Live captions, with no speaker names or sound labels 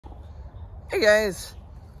Hey guys,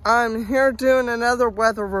 I'm here doing another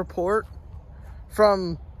weather report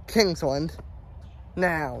from Kingsland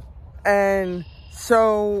now. And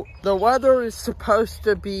so the weather is supposed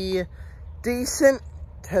to be decent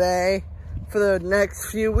today for the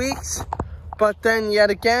next few weeks, but then yet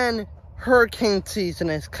again, hurricane season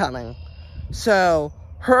is coming. So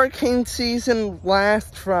hurricane season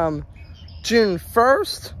lasts from June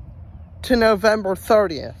 1st to November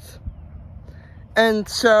 30th. And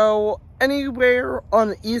so anywhere on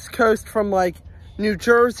the East Coast from like New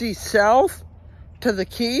Jersey south to the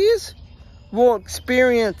Keys will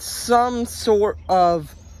experience some sort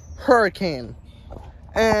of hurricane.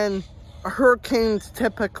 And hurricanes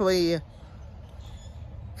typically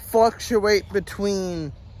fluctuate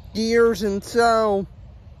between years, and so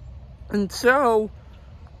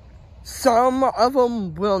some of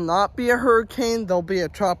them will not be a hurricane, they'll be a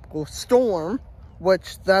tropical storm,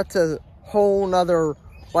 which that's a whole nother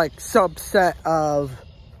like subset of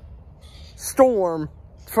storm.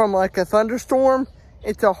 From like a thunderstorm,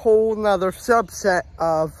 it's a whole nother subset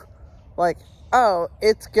of like, oh,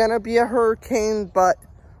 it's gonna be a hurricane, but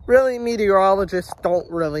really meteorologists don't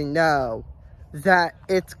really know that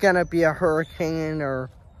it's gonna be a hurricane or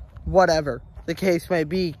whatever the case may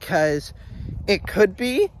be, because it could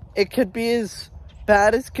be as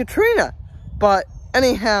bad as Katrina. But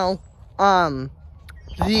anyhow,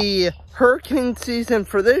 the hurricane season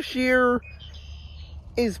for this year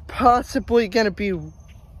is possibly going to be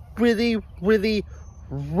really, really,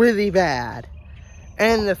 really bad.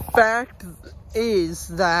 And the fact is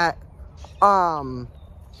that,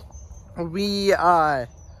 we,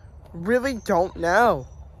 really don't know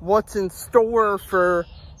what's in store for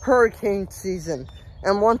hurricane season.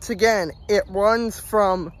 And once again, it runs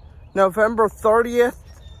from June 1st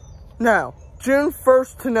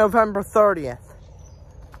to November 30th.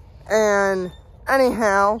 And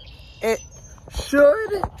anyhow, it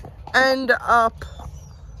should end up,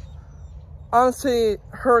 honestly,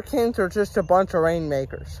 hurricanes are just a bunch of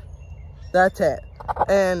rainmakers. That's it.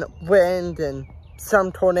 And wind and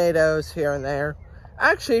some tornadoes here and there.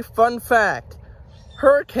 Actually, fun fact,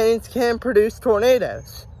 hurricanes can produce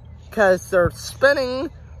tornadoes because they're spinning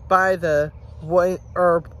by the way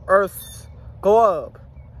Earth's globe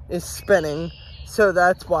is spinning. So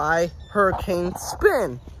that's why hurricanes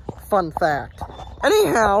spin. Fun fact.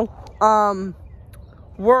 Anyhow,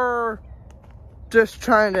 we're just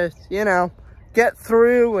trying to, get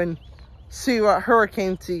through and see what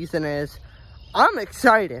hurricane season is. I'm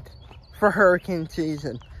excited for hurricane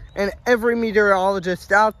season, and every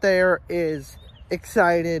meteorologist out there is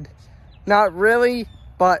excited. Not really,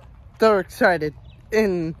 but they're excited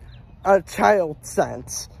in a child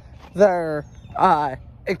sense. They're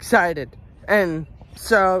excited. And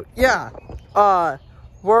so, yeah,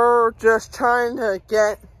 we're just trying to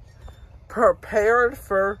get prepared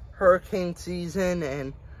for hurricane season,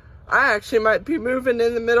 and I actually might be moving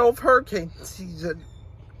in the middle of hurricane season.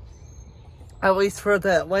 At least for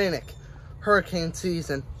the Atlantic hurricane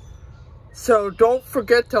season. So don't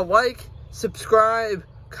forget to like, subscribe,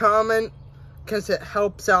 comment, because it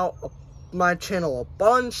helps out my channel a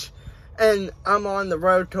bunch, and I'm on the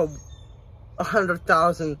road to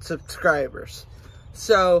 100,000 subscribers.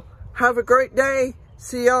 So have a great day.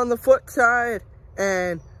 See you on the flip side,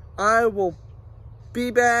 and I will be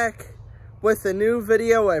back with a new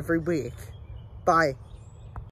video every week. Bye.